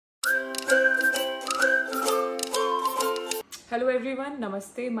Hello everyone,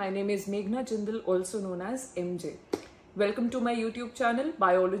 Namaste. My name is Meghna Jindal, also known as MJ. Welcome to my YouTube channel,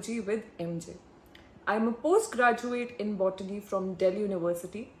 Biology with MJ. I am a postgraduate in Botany from Delhi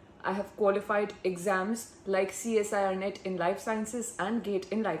University. I have qualified exams like CSIR-NET in Life Sciences and GATE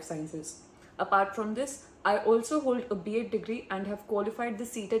in Life Sciences. Apart from this, I also hold a BA degree and have qualified the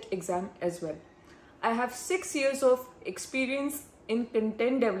CTET exam as well. I have 6 years of experience in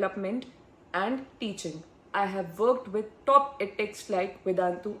content development and teaching. I have worked with top edtechs like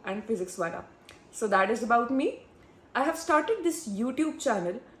Vedantu and Physics Wala. So that is about me. I have started this YouTube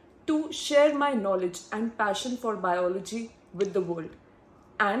channel to share my knowledge and passion for biology with the world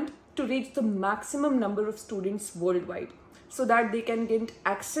and to reach the maximum number of students worldwide so that they can get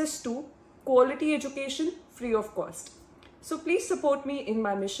access to quality education free of cost. So please support me in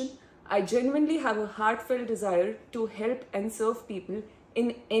my mission. I genuinely have a heartfelt desire to help and serve people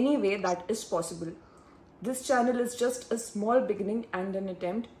in any way that is possible. This channel is just a small beginning and an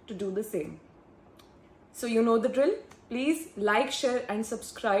attempt to do the same. So you know the drill. Please like, share and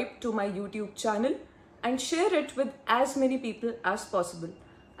subscribe to my YouTube channel and share it with as many people as possible.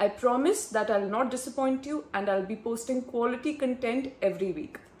 I promise that I'll not disappoint you and I'll be posting quality content every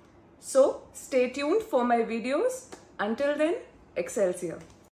week. So stay tuned for my videos. Until then, Excelsior.